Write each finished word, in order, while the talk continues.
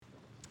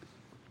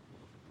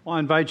Well, I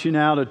invite you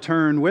now to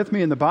turn with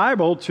me in the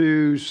Bible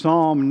to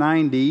Psalm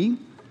 90.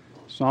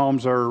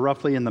 Psalms are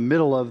roughly in the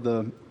middle of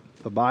the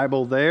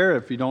Bible there.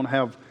 If you don't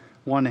have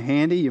one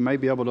handy, you may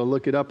be able to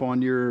look it up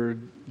on your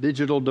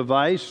digital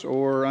device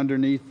or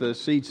underneath the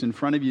seats in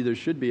front of you. There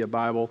should be a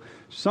Bible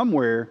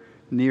somewhere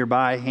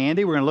nearby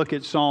handy. We're going to look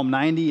at Psalm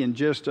 90 in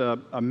just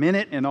a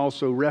minute and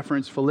also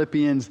reference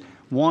Philippians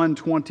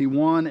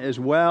 1:21 as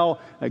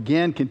well.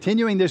 Again,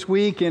 continuing this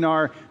week in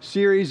our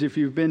series. If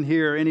you've been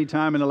here any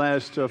time in the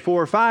last 4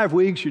 or 5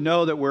 weeks, you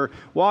know that we're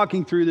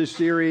walking through this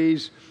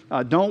series.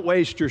 Don't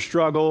Waste Your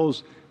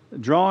Struggles,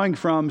 drawing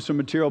from some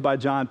material by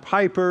John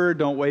Piper.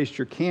 Don't Waste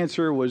Your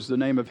Cancer was the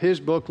name of his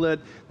booklet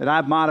that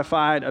I've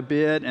modified a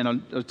bit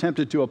and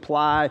attempted to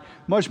apply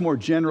much more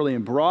generally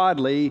and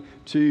broadly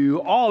to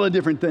all the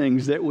different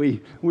things that we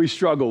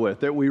struggle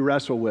with, that we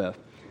wrestle with.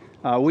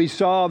 We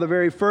saw the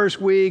very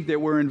first week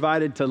that we're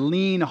invited to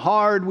lean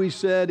hard, we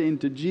said,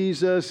 into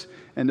Jesus,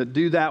 and to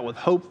do that with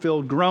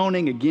hope-filled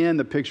groaning. Again,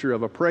 the picture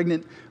of a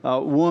pregnant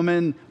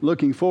woman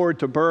looking forward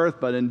to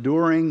birth, but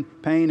enduring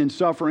pain and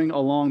suffering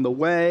along the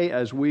way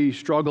as we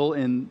struggle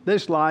in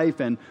this life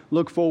and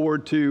look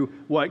forward to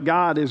what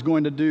God is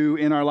going to do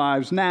in our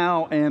lives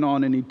now and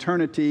on an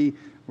eternity.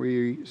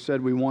 We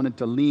said we wanted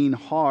to lean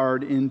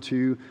hard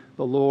into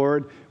the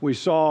Lord. We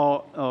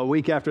saw a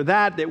week after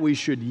that we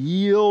should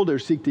yield or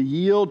seek to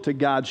yield to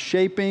God's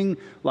shaping,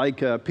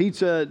 like a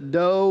pizza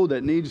dough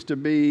that needs to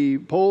be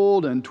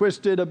pulled and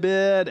twisted a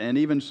bit and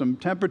even some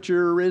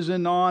temperature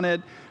risen on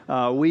it.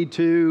 We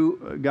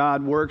too,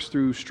 God works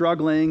through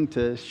struggling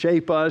to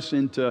shape us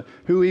into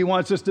who He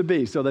wants us to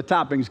be so the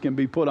toppings can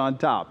be put on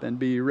top and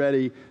be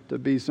ready to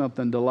be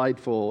something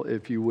delightful,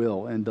 if you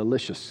will, and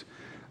delicious.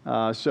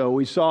 So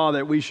we saw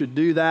that we should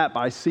do that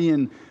by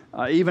seeing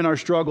even our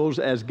struggles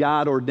as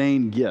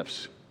God-ordained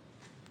gifts.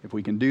 If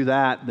we can do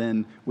that,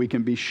 then we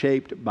can be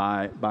shaped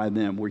by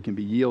them. We can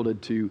be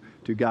yielded to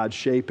God's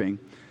shaping.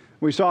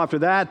 We saw after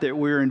that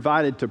we're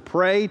invited to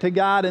pray to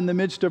God in the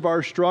midst of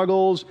our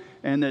struggles,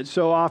 and that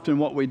so often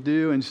what we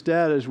do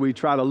instead is we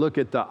try to look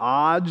at the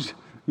odds.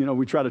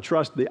 We try to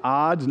trust the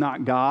odds,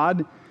 not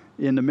God,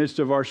 in the midst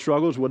of our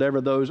struggles,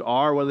 whatever those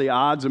are. What are the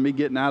odds of me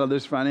getting out of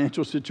this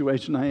financial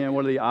situation I am?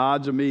 What are the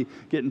odds of me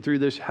getting through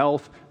this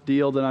health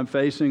deal that I'm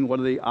facing? What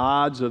are the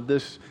odds of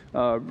this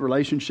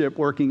relationship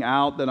working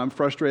out that I'm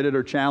frustrated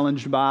or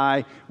challenged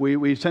by?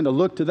 We tend to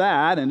look to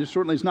that, and it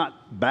certainly is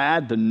not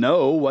bad to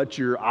know what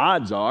your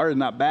odds are. It's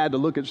not bad to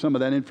look at some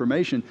of that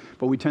information,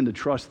 but we tend to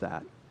trust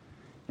that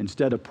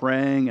instead of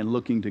praying and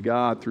looking to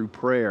God through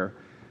prayer.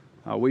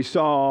 We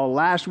saw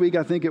last week,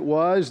 I think it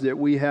was, that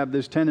we have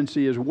this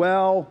tendency as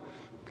well,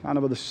 kind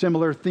of a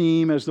similar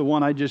theme as the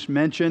one I just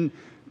mentioned,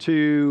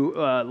 to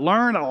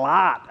learn a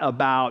lot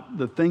about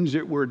the things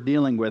that we're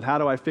dealing with. How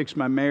do I fix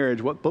my marriage?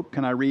 What book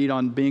can I read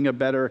on being a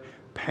better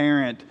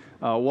parent?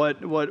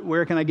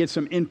 Where can I get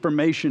some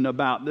information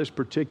about this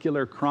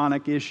particular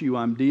chronic issue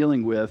I'm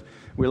dealing with?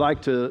 We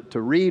like to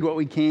read what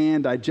we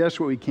can, digest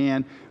what we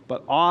can,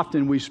 but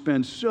often we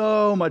spend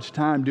so much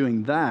time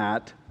doing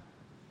that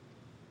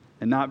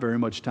and not very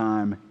much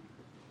time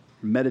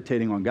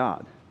meditating on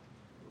God,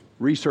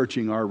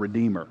 researching our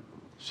Redeemer.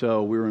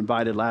 So we were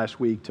invited last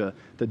week to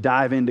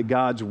dive into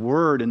God's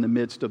Word in the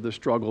midst of the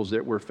struggles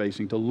that we're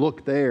facing, to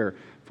look there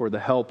for the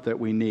help that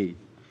we need.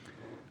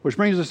 Which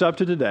brings us up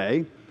to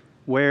today,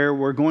 where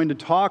we're going to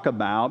talk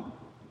about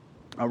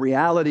a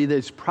reality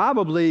that's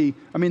probably,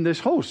 this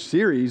whole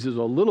series is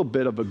a little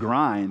bit of a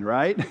grind,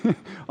 right?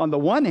 On the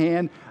one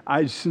hand,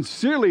 I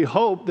sincerely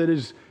hope that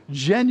is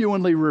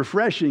genuinely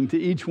refreshing to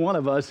each one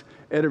of us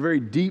at a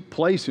very deep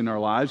place in our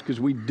lives, because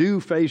we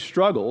do face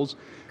struggles,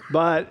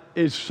 but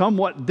it's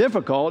somewhat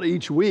difficult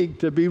each week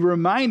to be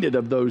reminded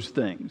of those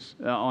things.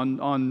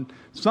 On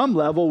some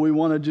level, we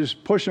want to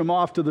just push them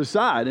off to the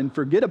side and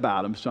forget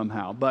about them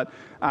somehow. But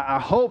I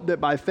hope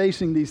that by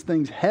facing these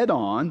things head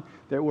on,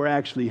 that we're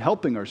actually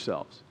helping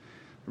ourselves.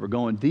 We're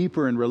going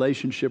deeper in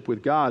relationship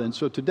with God. And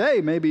so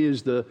today maybe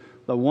is the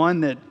one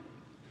that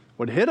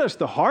would hit us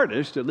the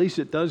hardest, at least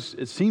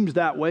it seems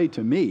that way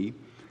to me,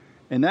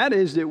 and that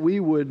is that we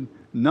would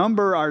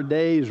number our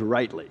days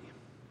rightly.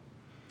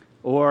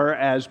 Or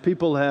as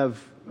people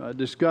have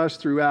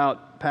discussed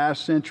throughout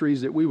past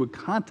centuries, that we would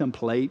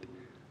contemplate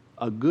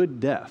a good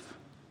death.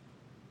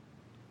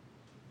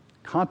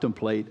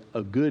 Contemplate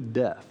a good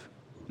death.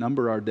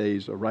 Number our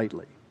days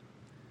rightly.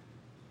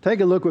 Take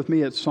a look with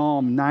me at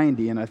Psalm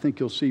 90, and I think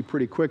you'll see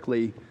pretty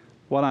quickly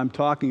what I'm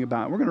talking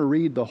about. We're going to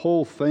read the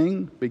whole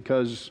thing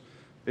because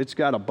it's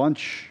got a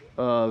bunch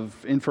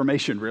of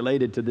information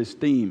related to this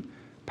theme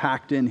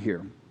packed in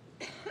here.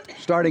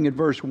 Starting at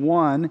verse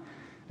 1,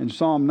 and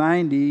Psalm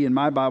 90 in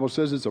my Bible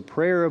says it's a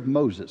prayer of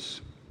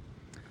Moses.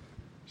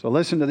 So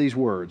listen to these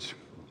words.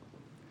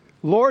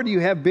 Lord, you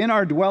have been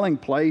our dwelling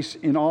place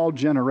in all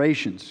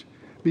generations.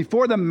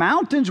 Before the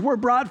mountains were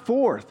brought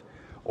forth,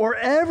 or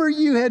ever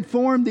you had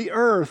formed the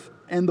earth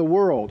and the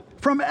world,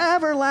 from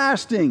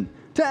everlasting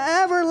to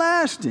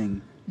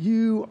everlasting,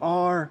 you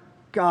are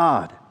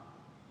God.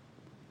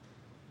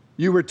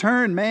 You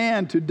return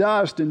man to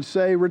dust and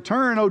say,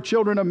 return, O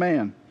children of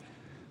man.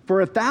 For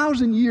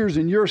 1,000 years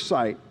in your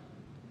sight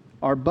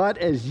are but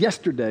as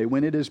yesterday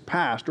when it is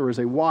past, or as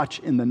a watch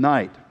in the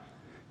night.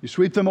 You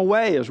sweep them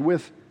away as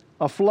with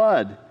a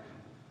flood.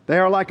 They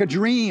are like a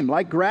dream,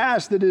 like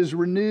grass that is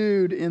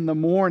renewed in the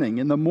morning.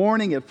 In the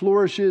morning it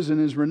flourishes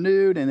and is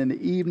renewed, and in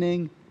the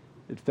evening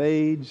it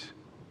fades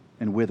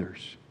and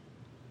withers.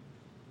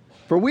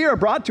 For we are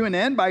brought to an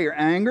end by your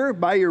anger,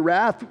 by your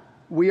wrath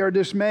we are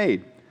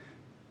dismayed.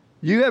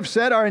 You have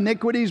set our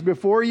iniquities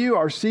before you,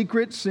 our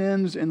secret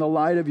sins in the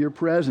light of your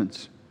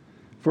presence.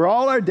 For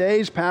all our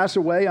days pass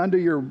away under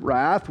your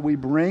wrath. We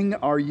bring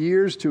our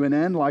years to an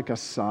end like a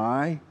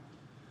sigh.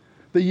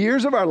 The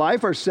years of our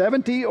life are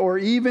 70, or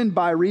even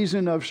by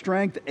reason of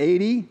strength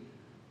 80,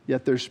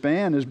 yet their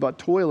span is but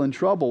toil and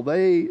trouble.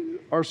 They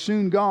are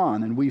soon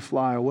gone, and we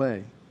fly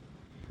away.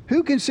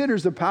 Who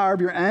considers the power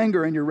of your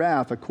anger and your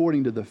wrath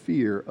according to the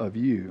fear of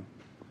you?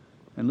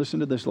 And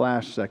listen to this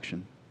last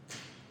section.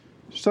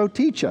 So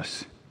teach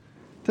us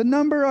to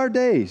number our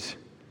days,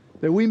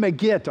 that we may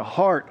get a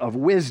heart of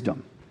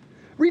wisdom.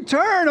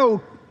 Return,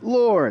 O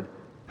Lord.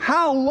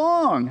 How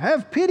long?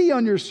 Have pity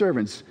on your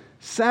servants.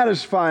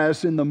 Satisfy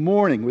us in the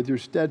morning with your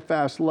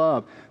steadfast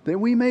love, that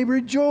we may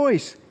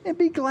rejoice and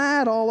be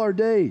glad all our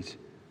days.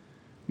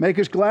 Make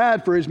us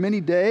glad for as many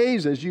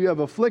days as you have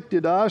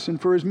afflicted us, and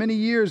for as many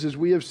years as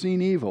we have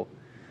seen evil.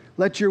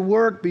 Let your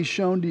work be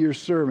shown to your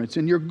servants,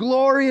 and your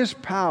glorious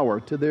power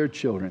to their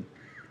children.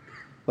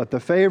 Let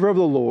the favor of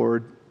the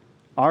Lord,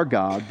 our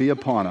God, be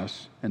upon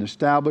us, and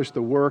establish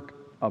the work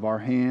of our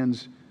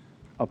hands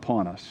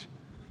upon us.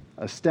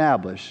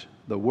 Establish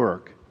the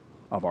work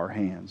of our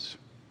hands.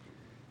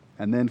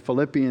 And then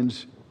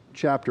Philippians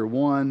chapter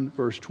 1,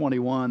 verse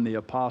 21, the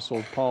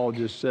Apostle Paul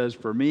just says,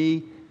 for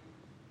me,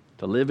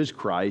 to live is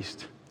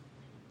Christ,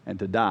 and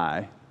to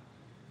die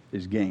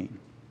is gain.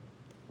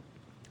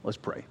 Let's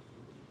pray.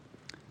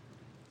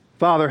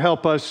 Father,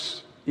 help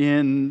us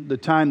in the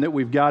time that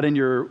we've got in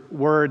your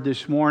word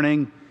this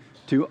morning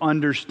to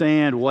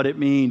understand what it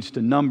means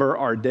to number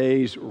our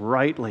days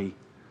rightly.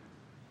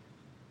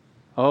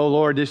 Oh,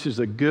 Lord, this is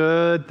a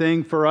good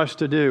thing for us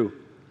to do.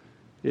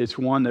 It's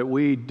one that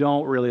we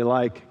don't really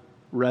like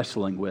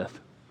wrestling with.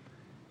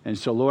 And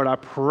so, Lord, I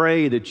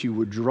pray that you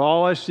would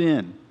draw us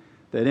in,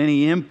 that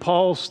any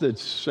impulse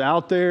that's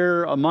out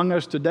there among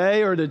us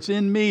today or that's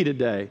in me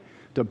today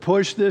to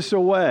push this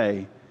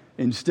away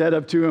instead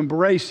of to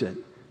embrace it,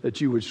 that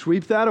you would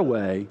sweep that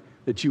away,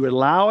 that you would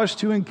allow us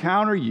to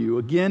encounter you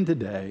again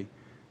today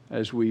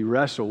as we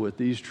wrestle with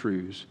these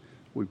truths.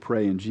 We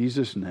pray in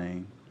Jesus'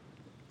 name.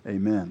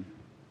 Amen.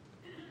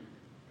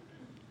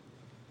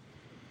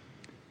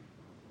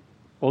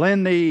 Well,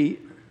 in the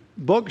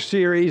book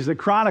series, The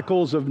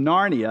Chronicles of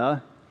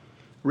Narnia,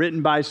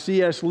 written by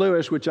C.S.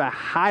 Lewis, which I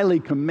highly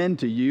commend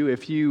to you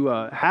if you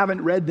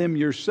haven't read them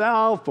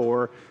yourself,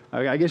 or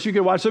I guess you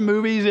could watch the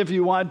movies if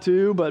you want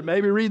to, but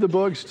maybe read the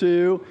books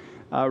too.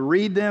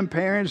 Read them,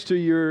 parents, to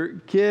your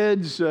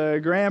kids,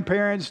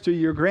 grandparents to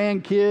your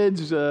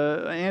grandkids,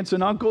 aunts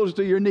and uncles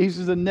to your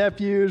nieces and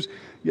nephews.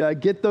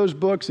 Get those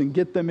books and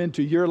get them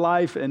into your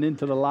life and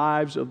into the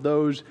lives of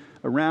those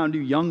around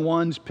you. Young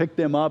ones, pick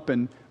them up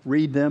and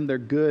read them. They're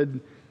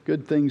good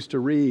things to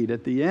read.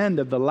 At the end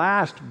of the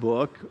last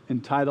book,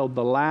 entitled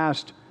The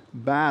Last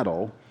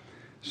Battle,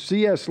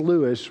 C.S.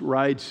 Lewis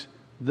writes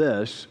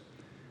this,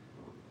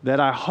 that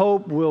I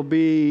hope will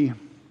be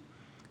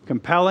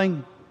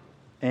compelling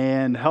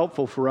and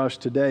helpful for us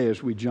today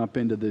as we jump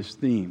into this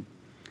theme.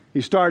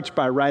 He starts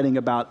by writing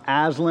about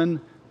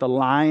Aslan, the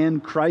lion,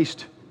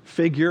 Christ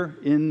figure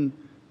in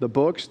the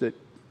books that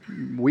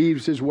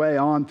weaves his way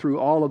on through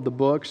all of the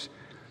books.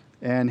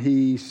 And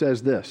he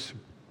says this,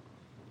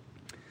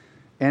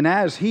 and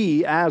as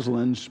he,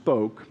 Aslan,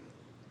 spoke,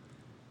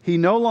 he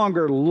no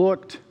longer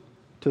looked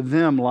to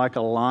them like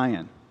a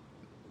lion.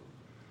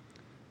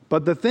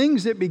 But the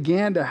things that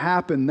began to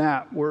happen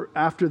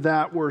after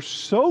that were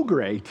so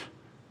great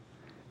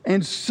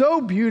and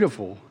so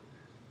beautiful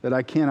that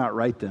I cannot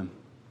write them.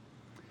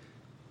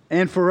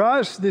 And for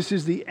us, this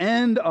is the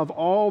end of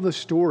all the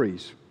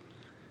stories.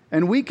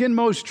 And we can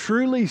most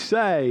truly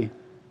say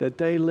that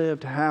they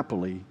lived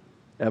happily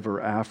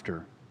ever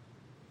after.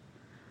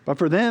 But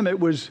for them, it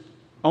was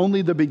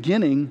only the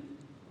beginning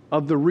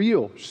of the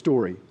real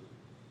story.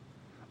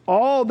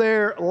 All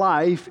their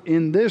life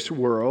in this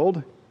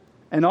world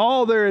and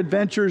all their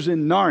adventures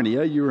in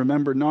Narnia, you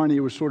remember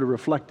Narnia was sort of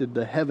reflected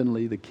the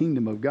heavenly, the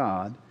kingdom of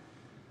God.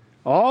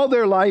 All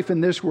their life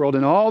in this world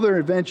and all their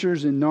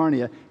adventures in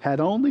Narnia had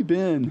only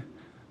been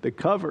the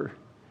cover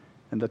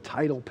and the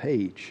title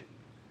page.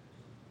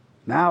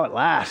 Now at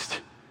last,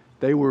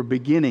 they were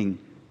beginning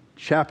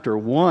chapter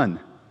 1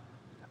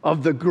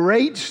 of the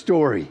great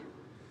story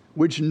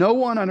which no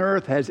one on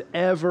earth has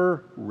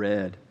ever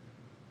read,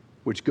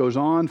 which goes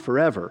on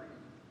forever,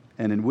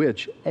 and in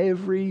which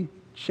every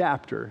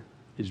chapter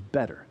is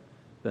better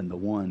than the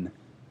one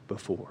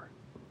before.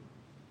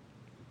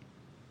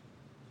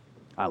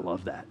 I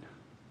love that.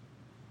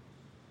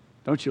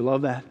 Don't you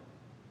love that?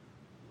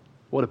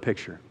 What a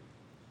picture.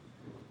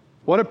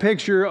 What a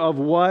picture of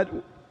what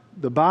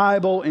the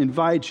Bible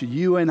invites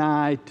you and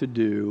I to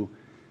do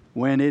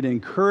when it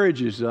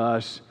encourages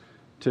us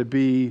to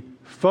be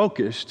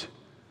focused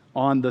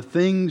on the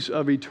things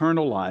of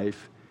eternal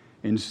life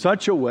in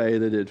such a way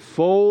that it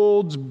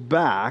folds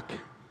back,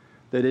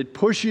 that it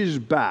pushes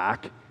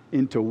back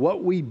into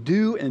what we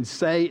do and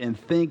say and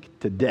think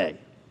today.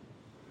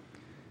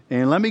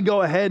 And let me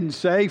go ahead and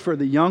say, for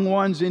the young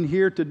ones in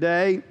here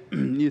today,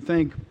 you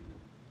think,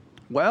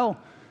 well,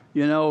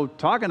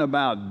 talking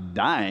about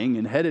dying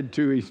and headed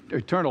to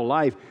eternal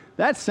life,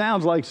 that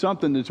sounds like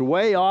something that's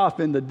way off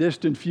in the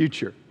distant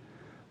future.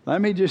 Let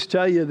me just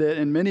tell you that,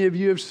 and many of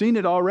you have seen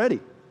it already.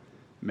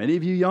 Many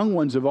of you young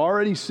ones have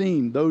already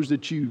seen those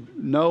that you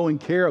know and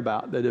care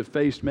about that have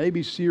faced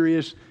maybe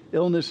serious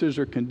illnesses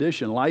or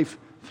condition,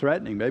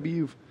 life-threatening. Maybe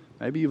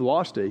you've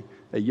lost a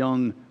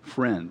young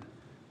friend.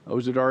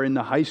 Those that are in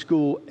the high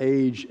school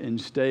age and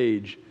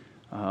stage,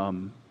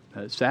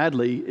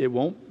 sadly, it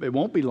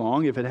won't be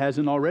long, if it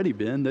hasn't already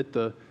been, that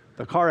the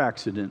car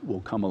accident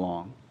will come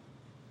along,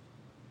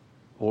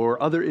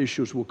 or other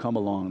issues will come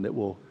along that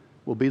will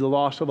be the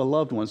loss of a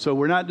loved one. So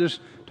we're not just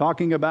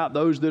talking about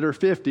those that are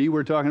 50,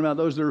 we're talking about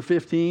those that are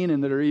 15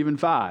 and that are even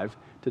 5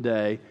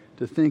 today,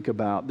 to think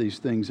about these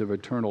things of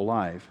eternal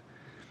life.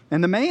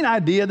 And the main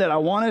idea that I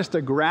want us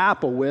to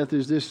grapple with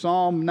is this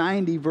Psalm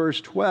 90, verse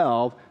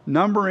 12,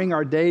 numbering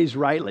our days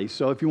rightly.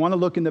 So if you want to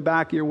look in the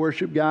back of your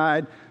worship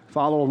guide,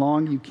 follow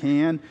along, you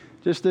can.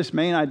 Just this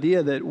main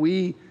idea that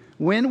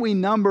when we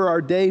number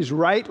our days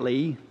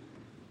rightly,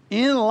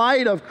 in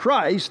light of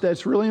Christ,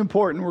 that's really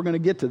important, we're going to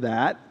get to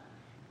that,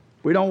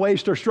 we don't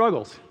waste our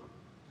struggles.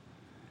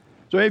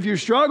 So if your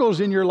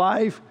struggles in your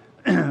life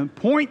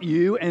point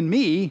you and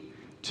me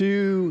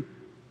to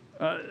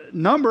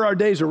number our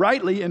days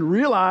rightly and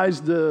realize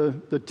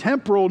the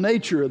temporal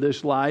nature of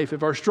this life,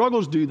 if our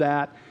struggles do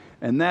that,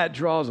 and that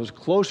draws us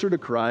closer to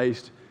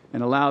Christ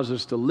and allows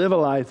us to live a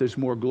life that's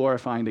more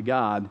glorifying to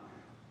God,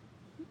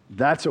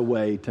 that's a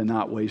way to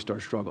not waste our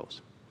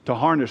struggles, to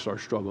harness our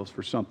struggles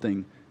for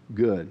something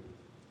good.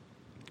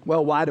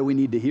 Well, why do we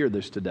need to hear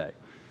this today?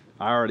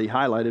 I already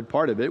highlighted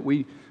part of it.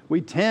 We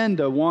tend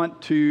to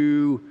want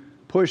to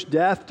push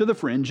death to the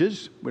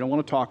fringes. We don't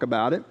want to talk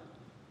about it.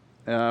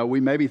 We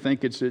maybe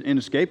think it's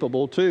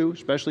inescapable too,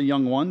 especially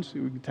young ones.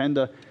 We tend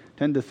to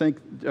think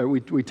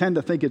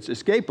it's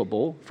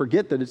escapable,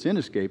 forget that it's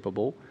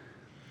inescapable.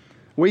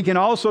 We can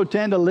also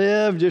tend to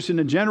live just in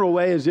a general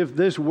way as if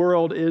this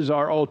world is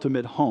our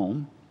ultimate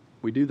home.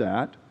 We do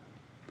that.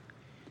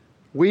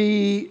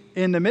 We,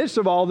 in the midst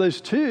of all this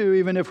too,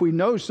 even if we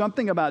know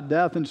something about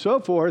death and so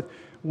forth,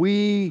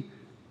 even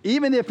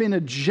if in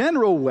a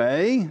general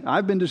way,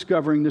 I've been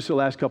discovering this the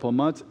last couple of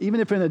months, even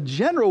if in a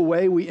general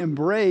way we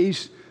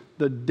embrace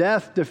the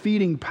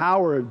death-defeating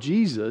power of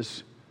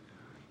Jesus,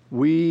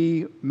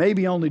 we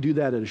maybe only do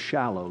that at a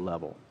shallow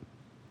level.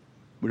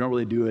 We don't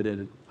really do it at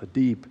a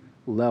deep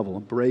level,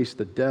 embrace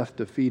the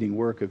death-defeating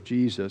work of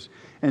Jesus.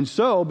 And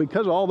so,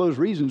 because of all those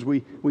reasons,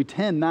 we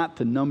tend not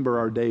to number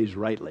our days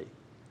rightly.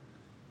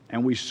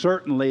 And we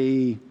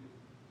certainly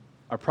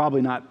are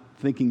probably not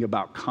thinking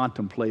about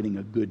contemplating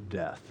a good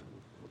death.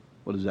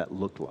 What does that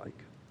look like?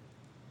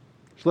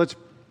 So let's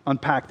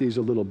unpack these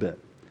a little bit.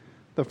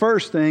 The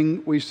first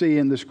thing we see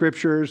in the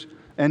Scriptures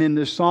and in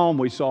this psalm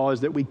we saw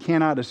is that we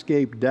cannot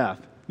escape death.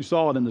 You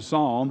saw it in the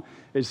psalm.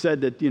 It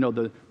said that,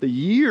 the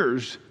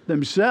years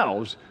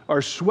themselves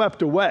are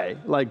swept away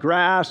like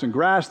grass, and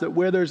grass that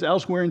withers.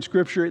 Elsewhere in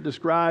Scripture it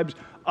describes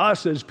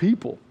us as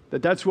people,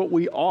 that's what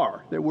we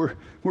are, that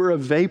we're a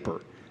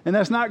vapor. And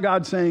that's not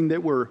God saying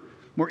that we're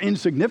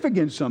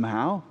insignificant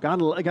somehow.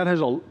 God has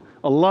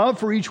a love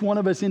for each one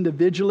of us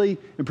individually,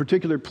 in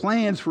particular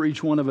plans for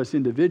each one of us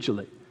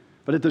individually.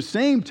 But at the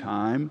same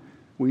time,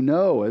 we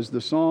know, as the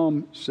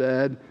psalm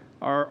said,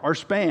 our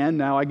span,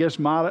 now I guess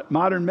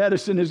modern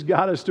medicine has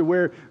got us to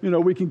where,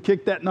 we can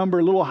kick that number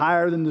a little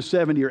higher than the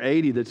 70 or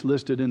 80 that's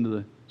listed in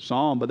the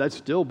psalm, but that's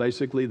still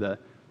basically the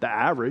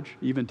average,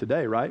 even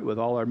today, right, with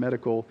all our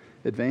medical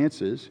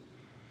advances.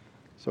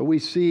 So we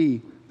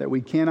see that we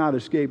cannot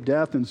escape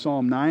death in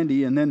Psalm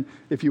 90. And then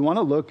if you want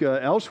to look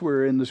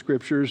elsewhere in the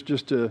Scriptures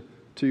just to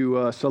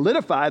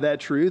solidify that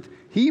truth,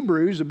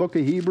 Hebrews, the book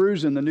of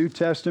Hebrews in the New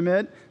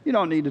Testament, you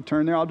don't need to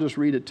turn there, I'll just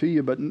read it to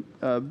you, but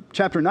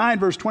chapter 9,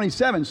 verse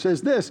 27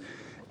 says this,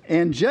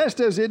 "And just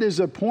as it is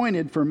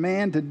appointed for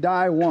man to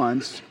die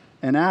once,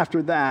 and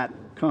after that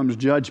comes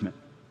judgment."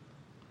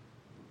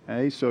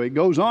 Okay, so it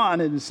goes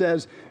on and it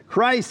says,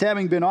 "Christ,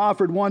 having been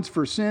offered once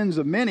for sins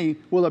of many,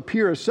 will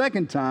appear a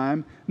second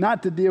time,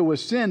 not to deal with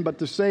sin, but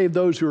to save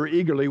those who are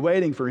eagerly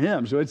waiting for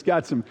him." So it's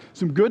got some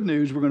good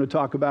news we're going to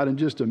talk about in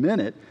just a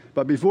minute.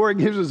 But before it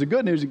gives us the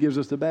good news, it gives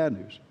us the bad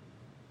news.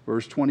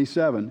 Verse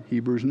 27,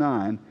 Hebrews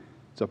 9,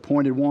 it's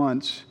appointed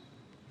once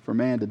for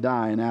man to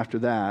die, and after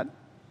that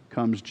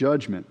comes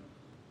judgment.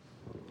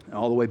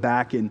 All the way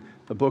back in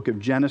the book of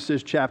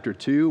Genesis, chapter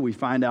 2, we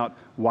find out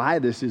why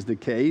this is the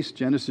case.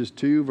 Genesis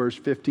 2, verse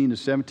 15 to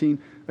 17.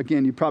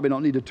 Again, you probably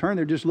don't need to turn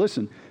there, just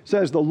listen. It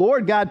says, "The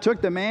Lord God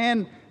took the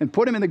man and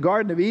put him in the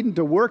Garden of Eden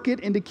to work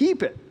it and to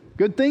keep it."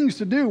 Good things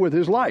to do with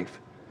his life.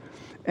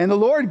 And the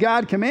Lord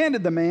God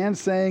commanded the man,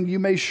 saying, you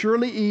may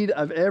surely eat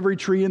of every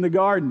tree in the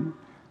garden.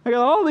 I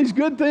got all these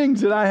good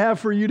things that I have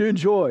for you to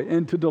enjoy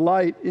and to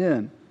delight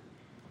in.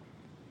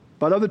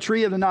 But of the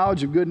tree of the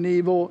knowledge of good and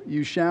evil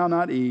you shall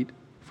not eat,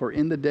 for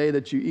in the day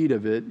that you eat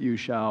of it you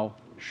shall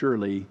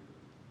surely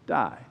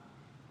die.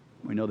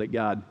 We know that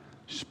God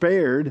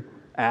spared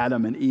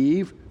Adam and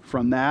Eve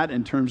from that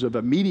in terms of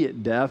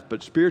immediate death,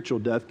 but spiritual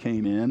death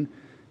came in.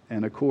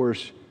 And of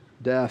course,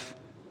 death,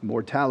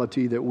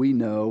 mortality that we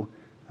know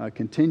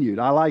continued.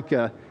 I like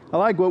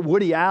what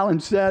Woody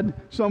Allen said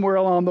somewhere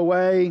along the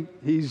way.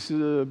 He's,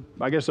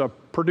 I guess, a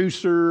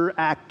producer,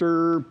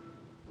 actor,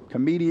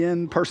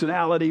 comedian,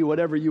 personality,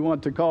 whatever you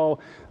want to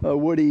call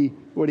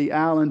Woody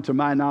Allen. To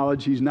my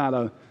knowledge, he's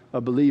not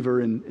a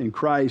believer in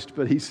Christ,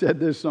 but he said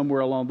this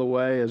somewhere along the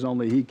way, as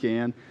only he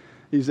can.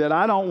 He said,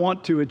 I don't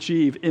want to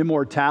achieve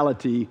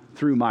immortality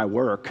through my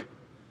work.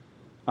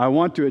 I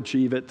want to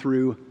achieve it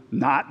through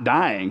not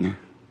dying.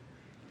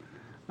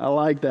 I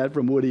like that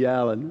from Woody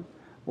Allen.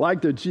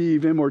 Like to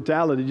achieve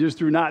immortality just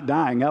through not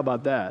dying. How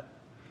about that?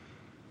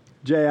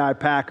 J.I.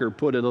 Packer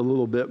put it a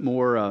little bit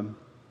more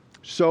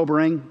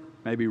sobering,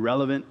 maybe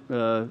relevant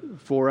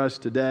for us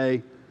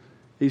today.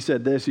 He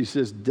said this, he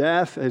says,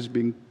 death has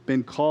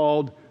been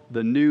called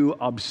the new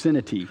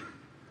obscenity,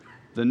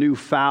 the new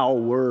foul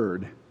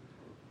word,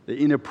 the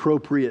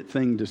inappropriate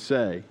thing to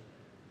say.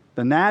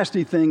 The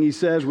nasty thing, he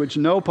says, which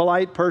no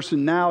polite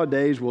person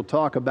nowadays will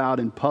talk about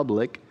in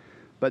public,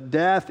 but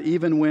death,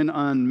 even when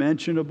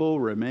unmentionable,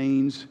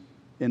 remains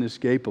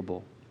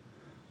inescapable.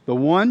 The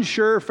one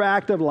sure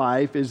fact of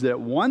life is that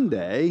one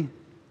day,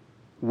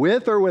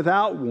 with or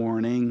without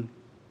warning,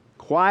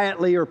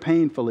 quietly or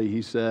painfully,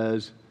 he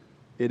says,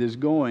 it is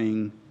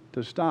going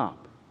to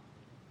stop.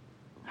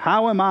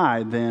 How am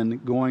I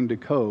then going to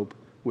cope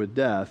with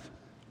death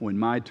when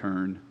my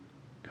turn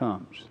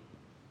comes?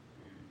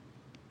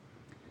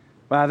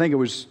 Well, I think it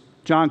was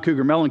John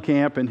Cougar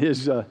Mellencamp in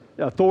his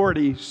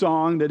Authority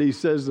song that he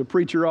says, the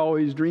preacher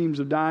always dreams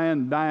of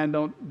dying.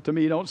 Dying to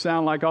me don't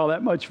sound like all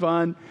that much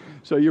fun.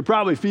 So you're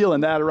probably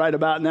feeling that right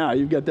about now.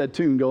 You've got that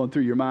tune going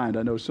through your mind.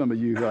 I know some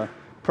of you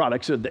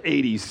products of the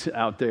 80s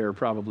out there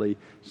probably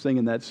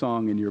singing that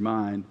song in your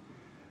mind.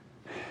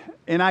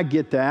 And I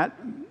get that.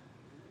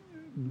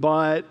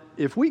 But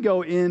if we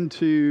go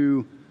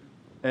into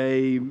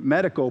a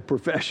medical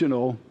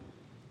professional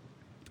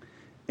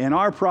and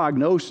our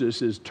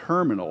prognosis is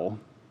terminal,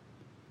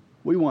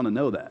 we want to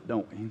know that,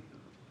 don't we?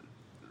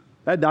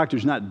 That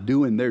doctor's not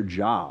doing their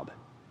job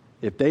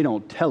if they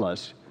don't tell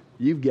us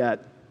you've got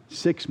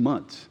 6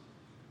 months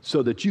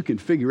so that you can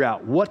figure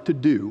out what to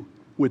do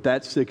with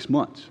that 6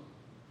 months.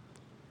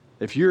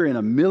 If you're in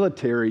a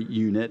military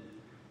unit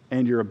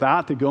and you're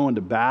about to go into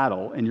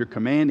battle and your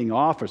commanding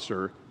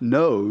officer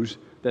knows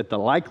that the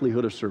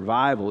likelihood of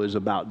survival is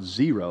about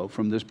 0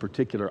 from this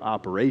particular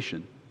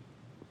operation,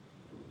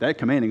 that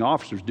commanding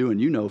officer's doing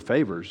you no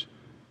favors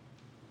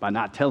by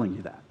not telling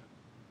you that,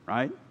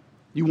 right?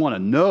 You want to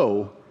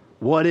know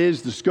what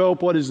is the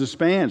scope, what is the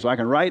span, so I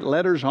can write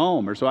letters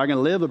home or so I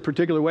can live a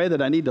particular way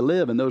that I need to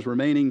live in those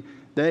remaining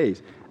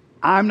days.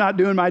 I'm not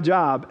doing my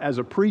job as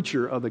a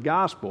preacher of the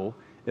gospel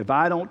if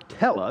I don't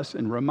tell us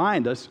and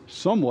remind us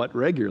somewhat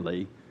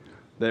regularly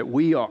that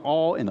we are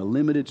all in a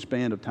limited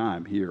span of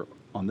time here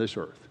on this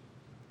earth.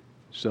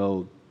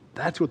 So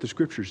that's what the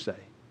scriptures say.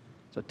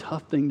 It's a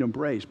tough thing to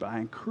embrace, but I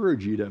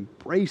encourage you to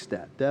embrace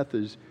that. Death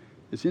is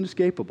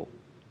inescapable.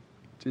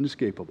 It's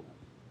inescapable.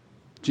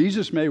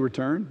 Jesus may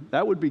return.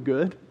 That would be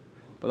good.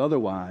 But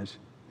otherwise,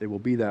 it will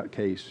be that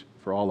case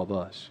for all of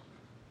us.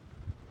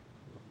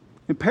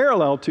 In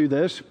parallel to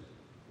this,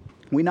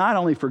 we not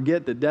only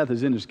forget that death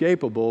is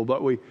inescapable,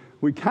 but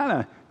we kind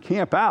of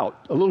camp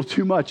out a little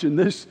too much in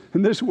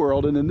this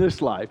world and in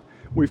this life.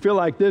 We feel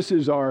like this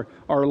is our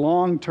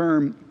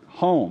long-term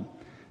home.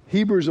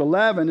 Hebrews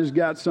 11 has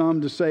got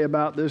some to say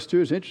about this too.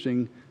 It's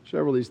interesting,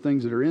 several of these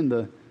things that are in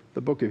the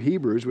book of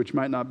Hebrews, which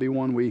might not be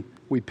one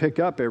we pick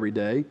up every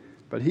day.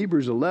 But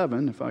Hebrews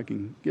 11, if I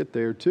can get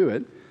there to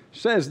it,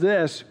 says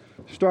this,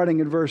 starting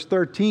in verse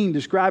 13,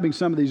 describing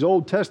some of these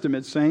Old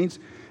Testament saints.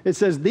 It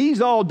says,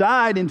 these all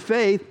died in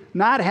faith,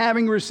 not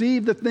having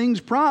received the things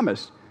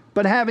promised,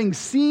 but having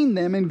seen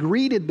them and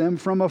greeted them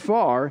from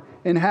afar,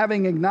 and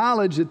having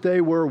acknowledged that they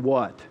were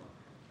what?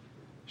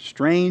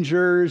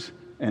 Strangers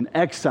and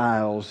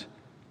exiles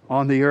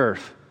on the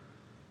earth.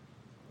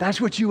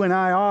 That's what you and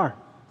I are.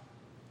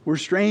 We're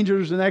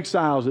strangers and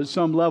exiles at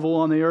some level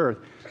on the earth.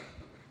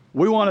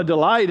 We want to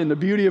delight in the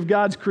beauty of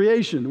God's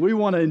creation. We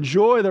want to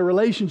enjoy the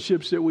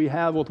relationships that we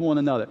have with one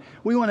another.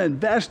 We want to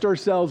invest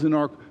ourselves in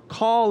our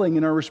calling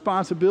and our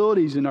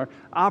responsibilities and our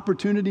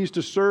opportunities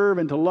to serve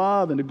and to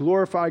love and to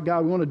glorify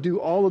God. We want to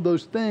do all of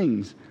those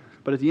things.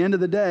 But at the end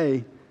of the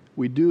day,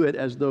 we do it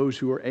as those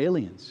who are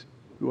aliens,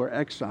 who are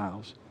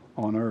exiles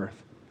on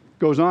earth.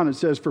 Goes on, it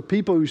says, for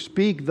people who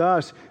speak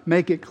thus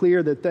make it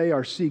clear that they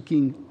are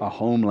seeking a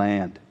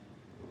homeland.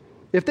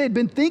 If they'd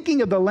been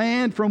thinking of the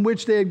land from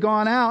which they had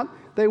gone out,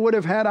 they would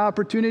have had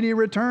opportunity to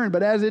return.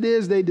 But as it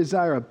is, they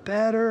desire a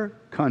better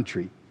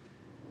country.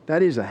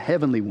 That is a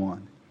heavenly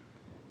one.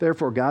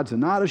 Therefore, God's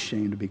not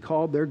ashamed to be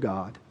called their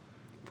God,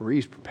 for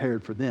He's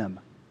prepared for them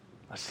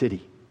a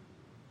city.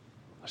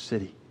 A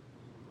city.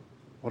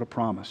 What a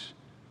promise.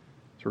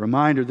 It's a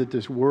reminder that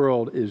this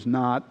world is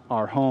not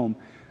our home.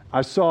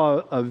 I saw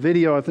a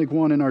video, I think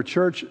one in our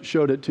church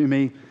showed it to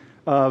me,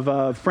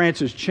 of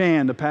Francis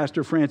Chan, the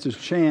pastor Francis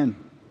Chan.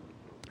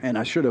 And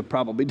I should have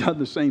probably done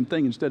the same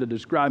thing instead of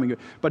describing it.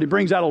 But he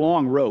brings out a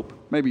long rope,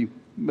 maybe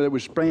that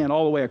was spanned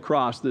all the way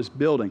across this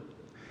building.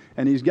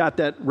 And he's got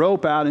that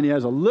rope out, and he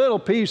has a little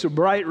piece of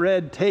bright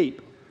red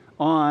tape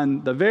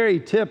on the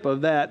very tip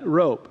of that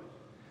rope.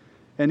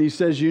 And he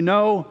says, you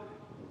know,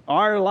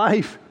 our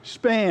life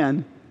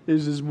span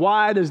is as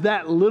wide as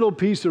that little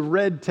piece of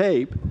red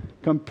tape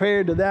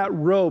compared to that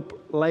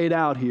rope laid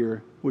out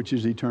here, which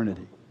is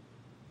eternity.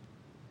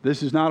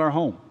 This is not our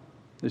home.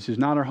 This is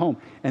not our home.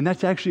 And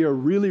that's actually a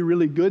really,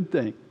 really good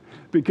thing.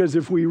 Because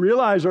if we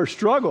realize our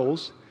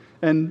struggles,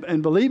 and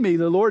believe me,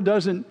 the Lord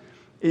doesn't,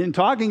 in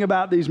talking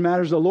about these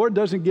matters, the Lord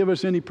doesn't give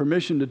us any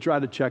permission to try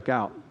to check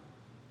out,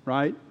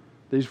 right?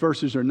 These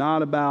verses are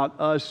not about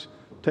us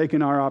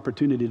taking our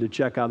opportunity to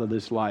check out of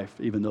this life,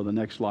 even though the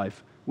next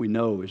life we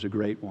know is a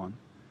great one.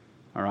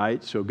 All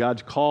right? So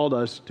God's called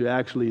us to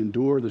actually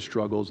endure the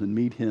struggles and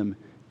meet Him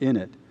in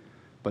it.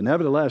 But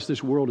nevertheless,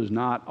 this world is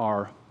not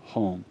our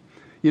home.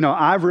 You know,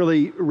 I've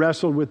really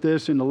wrestled with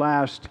this in the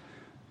last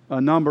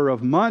number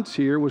of months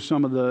here with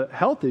some of the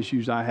health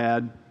issues I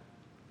had.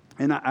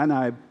 And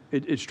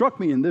it struck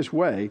me in this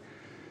way.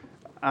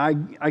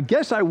 I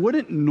guess I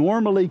wouldn't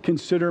normally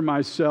consider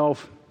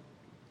myself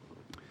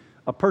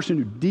a person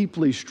who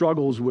deeply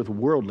struggles with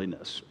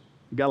worldliness.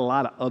 I've got a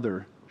lot of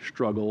other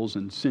struggles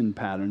and sin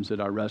patterns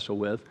that I wrestle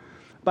with.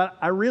 But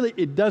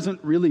it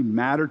doesn't really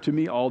matter to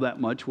me all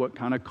that much what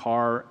kind of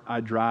car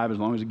I drive as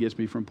long as it gets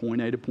me from point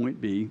A to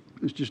point B.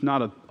 It's just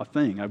not a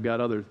thing. I've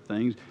got other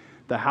things.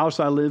 The house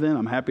I live in,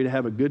 I'm happy to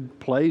have a good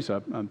place.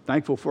 I'm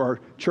thankful for our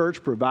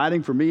church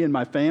providing for me and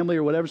my family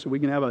or whatever so we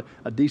can have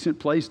a decent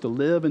place to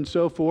live and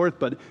so forth.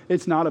 But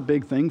it's not a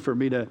big thing for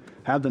me to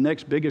have the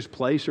next biggest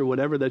place or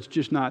whatever. That's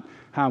just not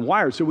how I'm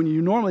wired. So when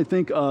you normally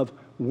think of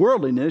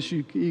worldliness,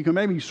 you can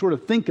maybe sort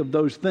of think of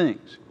those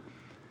things.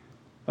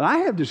 But I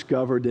have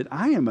discovered that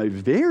I am a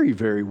very,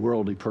 very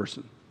worldly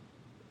person.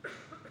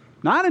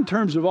 Not in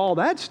terms of all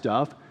that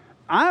stuff.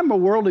 I'm a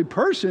worldly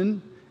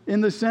person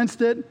in the sense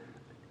that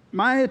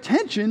my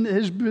attention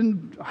has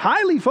been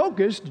highly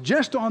focused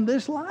just on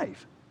this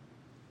life.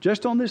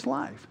 Just on this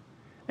life.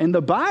 And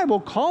the Bible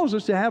calls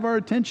us to have our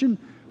attention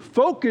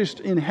focused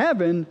in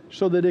heaven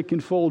so that it can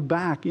fold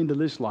back into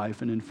this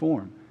life and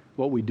inform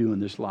what we do in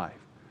this life.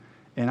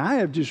 And I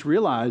have just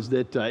realized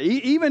that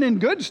even in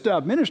good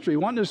stuff, ministry,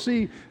 wanting to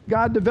see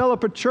God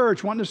develop a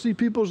church, wanting to see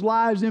people's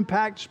lives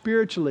impact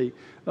spiritually,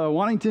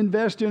 wanting to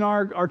invest in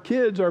our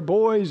kids, our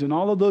boys, and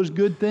all of those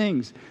good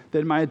things,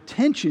 that my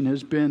attention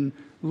has been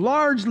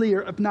largely,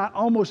 or if not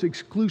almost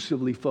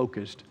exclusively,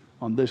 focused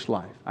on this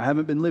life. I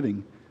haven't been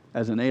living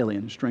as an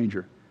alien,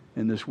 stranger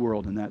in this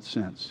world in that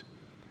sense.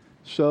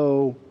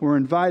 So we're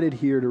invited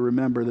here to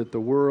remember that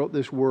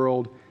this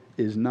world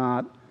is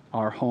not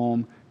our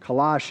home.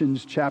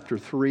 Colossians chapter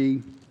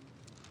 3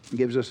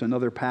 gives us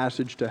another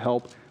passage to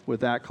help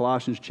with that.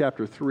 Colossians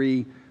chapter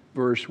 3,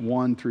 verse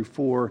 1 through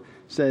 4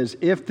 says,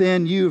 if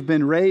then you've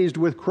been raised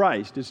with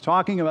Christ. It's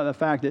talking about the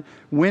fact that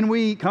when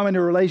we come into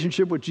a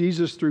relationship with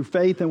Jesus through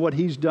faith in what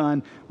He's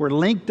done, we're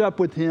linked up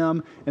with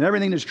Him, and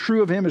everything that's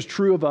true of Him is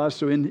true of us.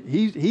 So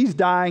He's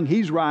dying,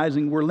 He's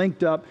rising, we're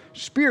linked up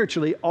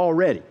spiritually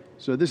already.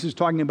 So this is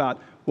talking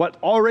about what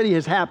already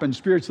has happened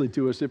spiritually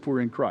to us if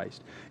we're in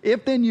Christ.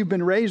 If then you've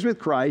been raised with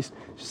Christ,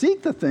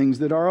 seek the things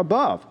that are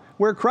above,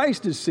 where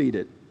Christ is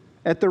seated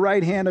at the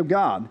right hand of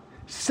God.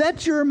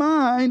 Set your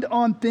mind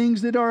on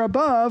things that are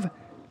above,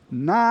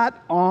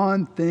 not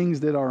on things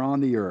that are on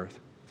the earth.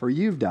 For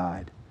you've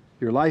died.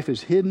 Your life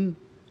is hidden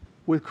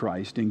with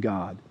Christ in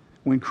God.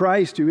 When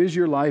Christ, who is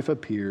your life,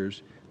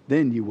 appears,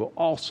 then you will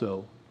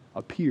also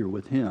appear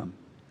with Him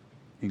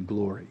in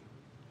glory.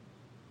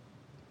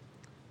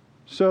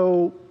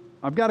 So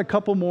I've got a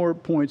couple more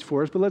points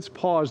for us, but let's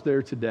pause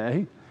there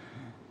today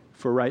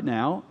for right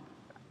now.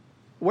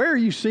 Where are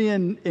you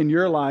seeing in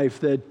your life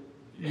that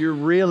you're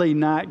really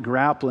not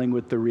grappling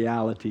with the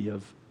reality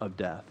of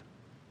death?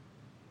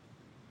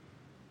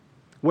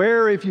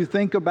 Where, if you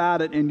think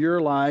about it in your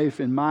life,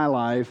 in my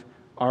life,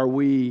 are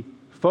we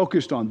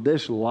focused on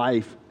this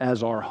life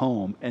as our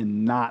home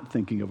and not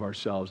thinking of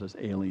ourselves as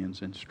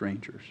aliens and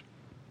strangers?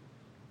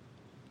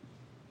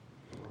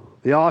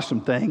 The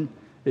awesome thing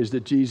is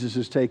that Jesus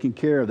is taking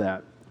care of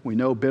that. We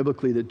know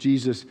biblically that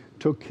Jesus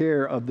took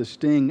care of the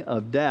sting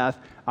of death.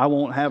 I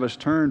won't have us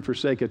turn for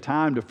sake of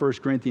time to 1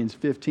 Corinthians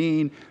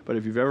 15, but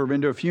if you've ever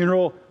been to a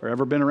funeral or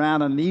ever been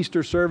around an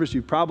Easter service,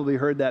 you've probably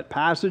heard that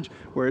passage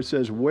where it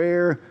says,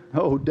 where,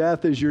 oh,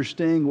 death is your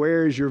sting,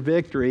 where is your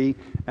victory?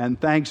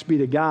 And thanks be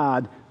to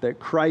God that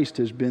Christ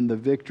has been the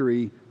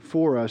victory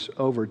for us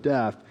over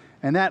death.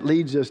 And that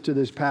leads us to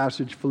this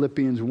passage,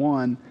 Philippians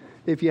 1.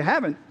 If you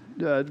haven't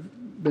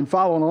been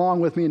following along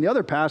with me in the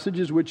other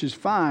passages, which is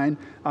fine,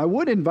 I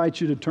would invite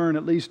you to turn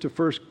at least to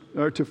 1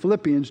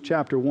 Philippians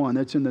chapter 1.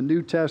 That's in the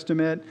New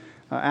Testament,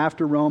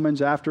 after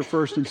Romans, after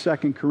 1st and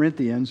 2nd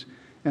Corinthians.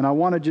 And I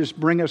want to just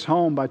bring us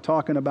home by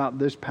talking about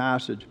this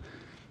passage.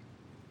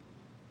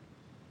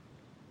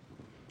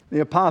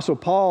 The Apostle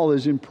Paul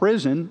is in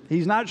prison.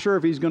 He's not sure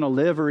if he's going to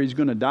live or he's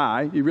going to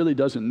die. He really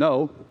doesn't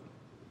know.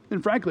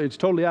 And frankly, it's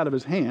totally out of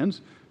his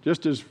hands.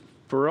 Just as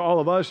for all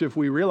of us, if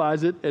we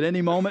realize it at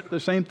any moment, the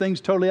same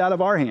thing's totally out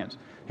of our hands.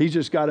 He's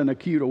just got an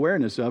acute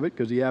awareness of it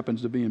because he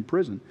happens to be in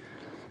prison.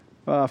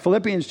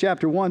 Philippians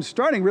chapter 1,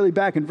 starting really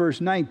back in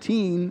verse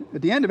 19,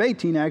 at the end of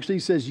 18 actually, he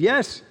says,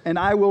 "Yes, and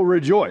I will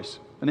rejoice."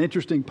 An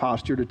interesting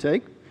posture to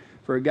take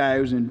for a guy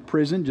who's in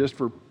prison just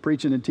for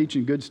preaching and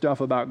teaching good stuff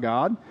about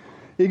God.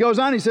 He goes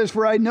on, he says,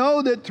 "For I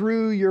know that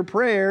through your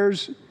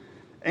prayers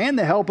and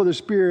the help of the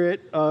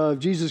Spirit of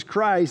Jesus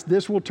Christ,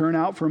 this will turn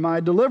out for my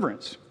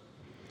deliverance.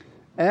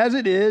 As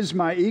it is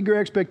my eager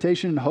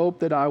expectation and hope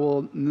that I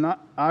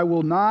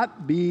will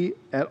not be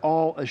at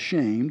all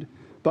ashamed,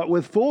 but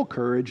with full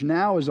courage,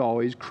 now as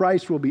always,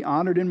 Christ will be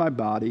honored in my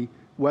body,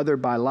 whether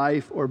by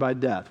life or by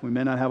death." We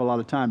may not have a lot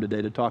of time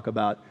today to talk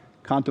about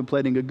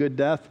contemplating a good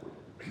death.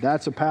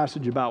 That's a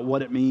passage about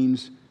what it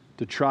means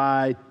to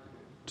try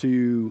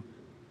to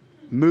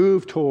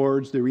move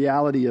towards the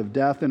reality of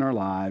death in our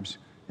lives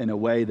in a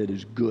way that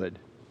is good,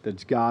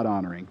 that's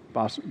God-honoring.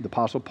 The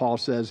Apostle Paul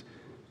says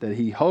that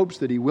he hopes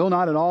that he will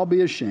not at all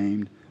be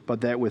ashamed,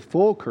 but that with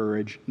full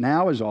courage,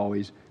 now as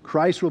always,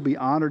 Christ will be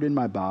honored in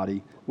my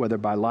body, whether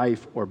by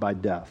life or by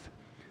death.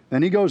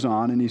 Then he goes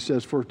on and he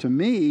says, "For to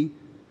me,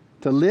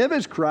 to live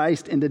is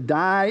Christ and to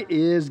die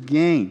is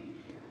gain.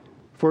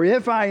 For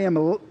if I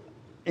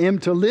am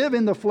to live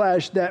in the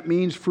flesh, that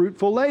means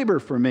fruitful labor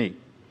for me.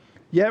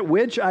 Yet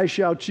which I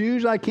shall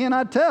choose, I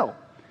cannot tell.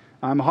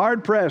 I'm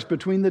hard pressed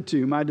between the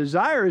two. My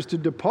desire is to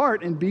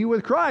depart and be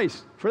with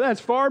Christ, for that's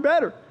far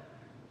better."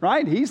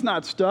 Right? He's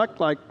not stuck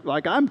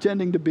like I'm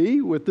tending to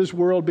be, with this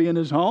world being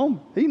his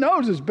home. He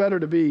knows it's better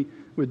to be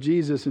with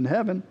Jesus in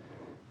heaven.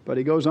 But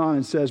he goes on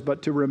and says,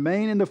 "But to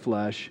remain in the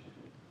flesh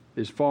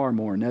is far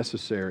more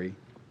necessary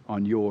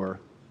on your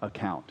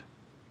account."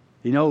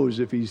 He knows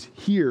if he's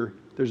here,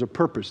 there's a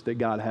purpose that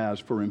God has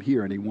for him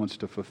here, and he wants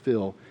to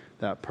fulfill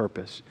that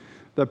purpose.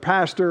 The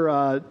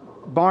pastor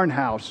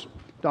Barnhouse,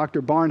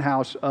 Dr.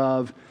 Barnhouse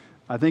of,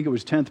 I think it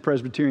was 10th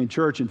Presbyterian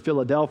Church in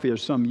Philadelphia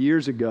some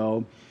years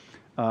ago,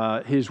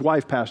 his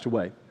wife passed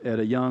away at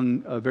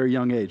a very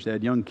young age. They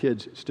had young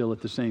kids still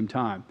at the same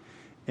time.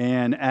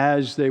 And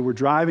as they were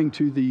driving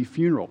to the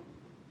funeral,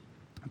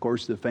 of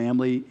course, the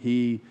family,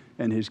 he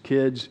and his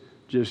kids,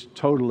 just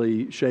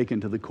totally shaken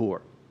to the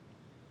core,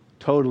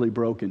 totally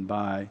broken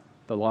by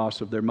the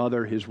loss of their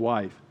mother, his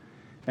wife.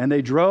 And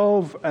they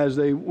drove, as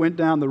they went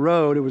down the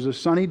road, it was a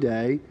sunny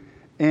day,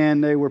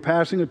 and they were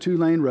passing a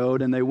 2-lane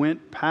road, and they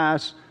went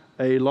past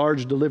a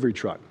large delivery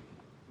truck.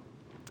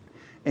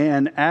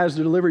 And as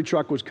the delivery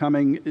truck was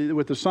coming,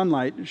 with the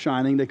sunlight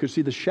shining, they could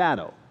see the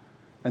shadow,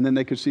 and then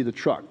they could see the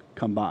truck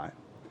come by.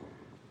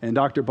 And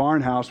Dr.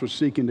 Barnhouse was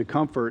seeking to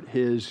comfort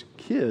his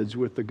kids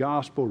with the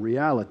gospel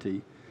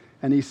reality.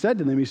 And he said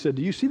to them, he said,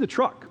 "Do you see the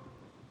truck?"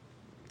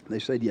 They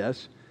said,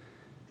 "Yes."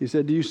 He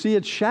said, "Do you see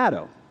its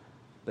shadow?"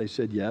 They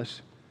said,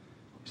 "Yes."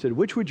 He said,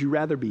 "Which would you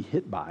rather be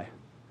hit by,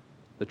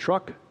 the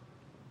truck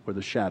or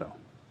the shadow?"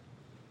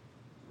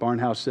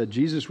 Barnhouse said,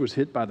 "Jesus was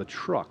hit by the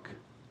truck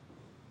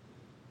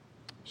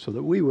so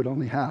that we would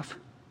only have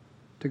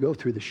to go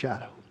through the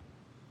shadow."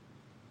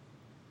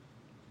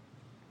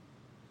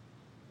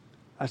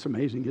 That's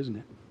amazing, isn't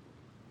it?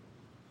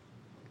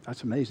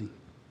 That's amazing.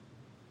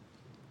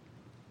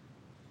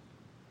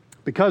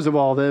 Because of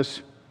all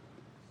this,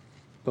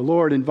 the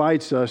Lord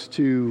invites us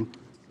to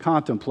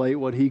contemplate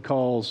what he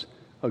calls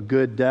a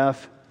good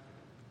death.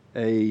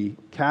 A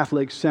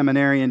Catholic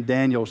seminarian,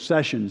 Daniel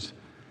Sessions,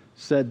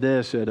 said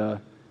this at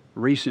a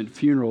recent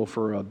funeral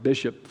for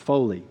Bishop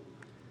Foley.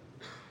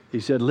 He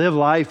said, "Live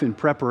life in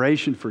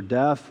preparation for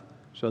death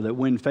so that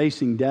when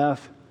facing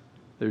death,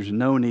 there's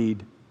no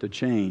need to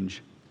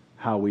change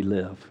how we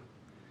live."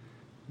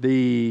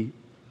 The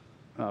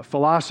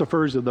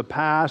philosophers of the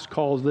past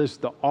calls this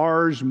the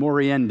ars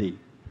moriendi.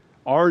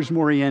 Ars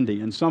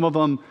moriendi. And some of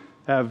them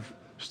have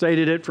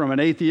stated it from an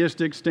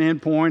atheistic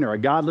standpoint or a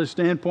godless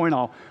standpoint.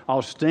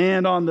 I'll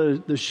stand on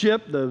the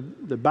ship,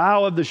 the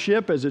bow of the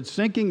ship as it's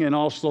sinking, and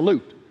I'll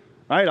salute.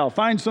 Right? I'll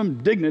find some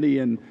dignity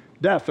in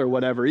death or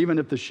whatever, even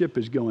if the ship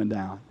is going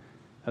down.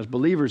 As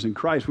believers in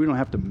Christ, we don't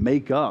have to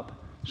make up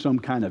some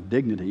kind of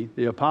dignity.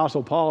 The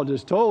Apostle Paul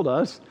just told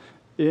us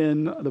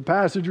in the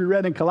passage we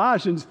read in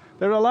Colossians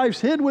that our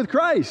life's hid with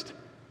Christ,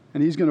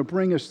 and he's going to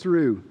bring us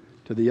through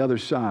to the other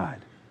side.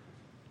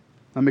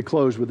 Let me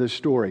close with this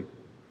story.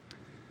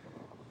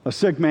 A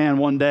sick man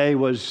one day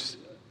was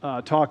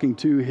talking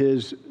to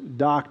his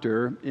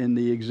doctor in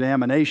the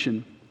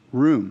examination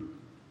room.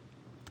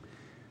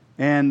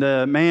 And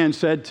the man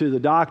said to the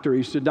doctor,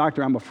 he said,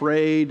 "Doctor, I'm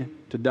afraid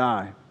to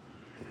die.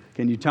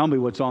 Can you tell me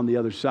what's on the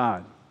other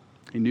side?"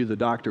 He knew the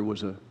doctor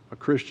was a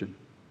Christian.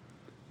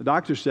 The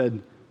doctor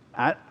said,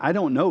 I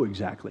don't know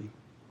exactly.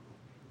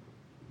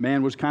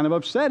 Man was kind of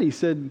upset. He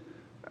said,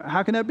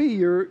 "How can that be?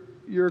 You're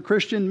you're a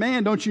Christian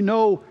man. Don't you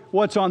know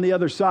what's on the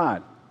other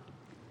side?"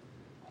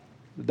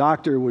 The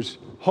doctor was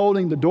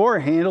holding the door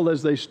handle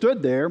as they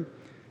stood there,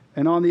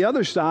 and on the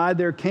other side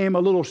there came a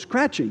little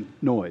scratching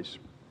noise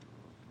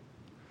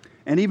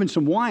and even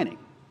some whining.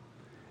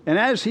 And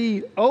as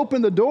he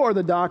opened the door,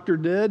 the doctor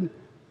did,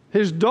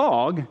 his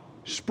dog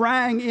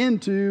sprang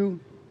into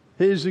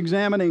his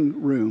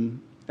examining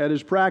room at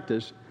his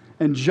practice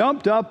and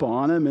jumped up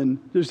on him and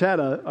just had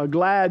a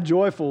glad,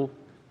 joyful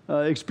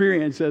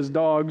experience as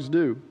dogs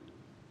do.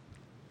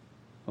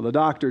 Well, the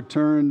doctor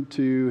turned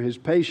to his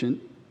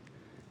patient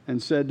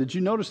and said, "Did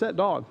you notice that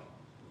dog?"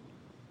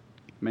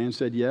 The man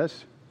said,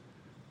 "Yes."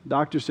 The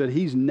doctor said,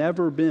 "He's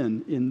never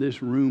been in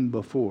this room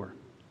before.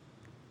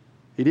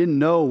 He didn't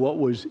know what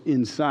was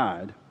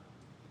inside.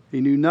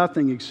 He knew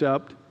nothing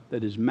except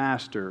that his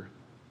master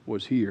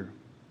was here.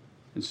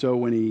 And so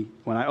when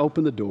I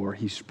opened the door,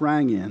 he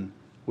sprang in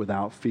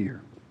without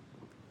fear."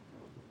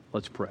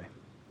 Let's pray.